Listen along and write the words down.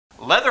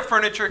Leather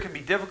furniture can be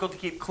difficult to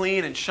keep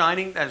clean and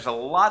shining. There's a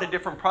lot of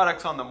different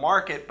products on the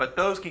market, but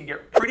those can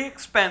get pretty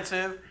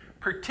expensive,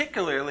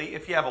 particularly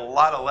if you have a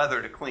lot of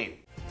leather to clean.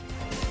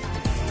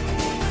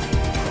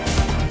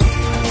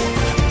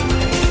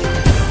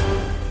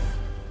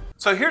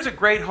 So here's a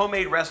great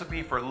homemade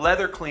recipe for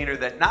leather cleaner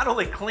that not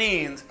only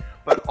cleans,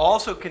 but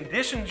also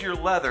conditions your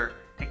leather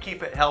to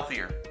keep it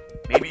healthier.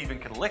 Maybe even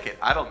can lick it,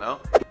 I don't know.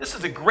 This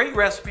is a great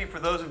recipe for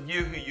those of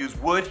you who use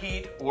wood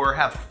heat or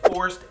have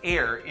forced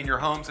air in your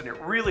homes, and it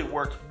really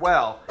works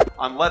well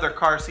on leather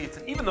car seats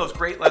and even those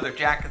great leather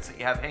jackets that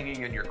you have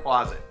hanging in your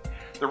closet.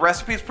 The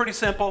recipe is pretty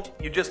simple.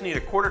 You just need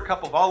a 1/4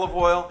 cup of olive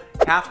oil,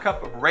 1/2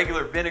 cup of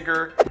regular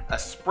vinegar, a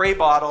spray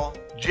bottle.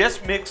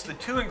 Just mix the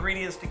two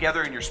ingredients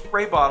together in your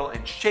spray bottle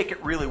and shake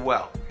it really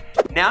well.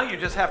 Now you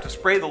just have to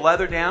spray the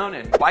leather down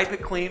and wipe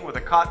it clean with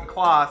a cotton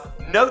cloth.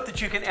 Note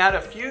that you can add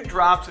a few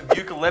drops of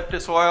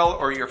eucalyptus oil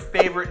or your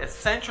favorite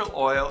essential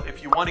oil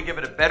if you want to give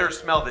it a better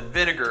smell than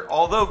vinegar.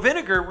 Although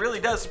vinegar really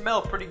does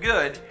smell pretty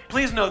good.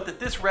 Please note that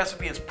this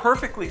recipe is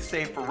perfectly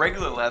safe for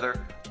regular leather,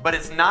 but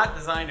it's not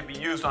designed to be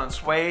used on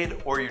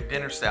suede or your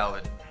dinner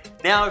salad.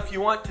 Now, if you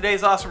want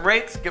today's awesome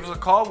rates, give us a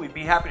call. We'd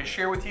be happy to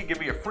share with you,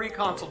 give you a free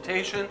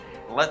consultation,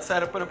 and let's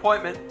set up an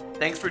appointment.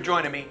 Thanks for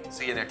joining me.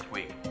 See you next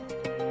week.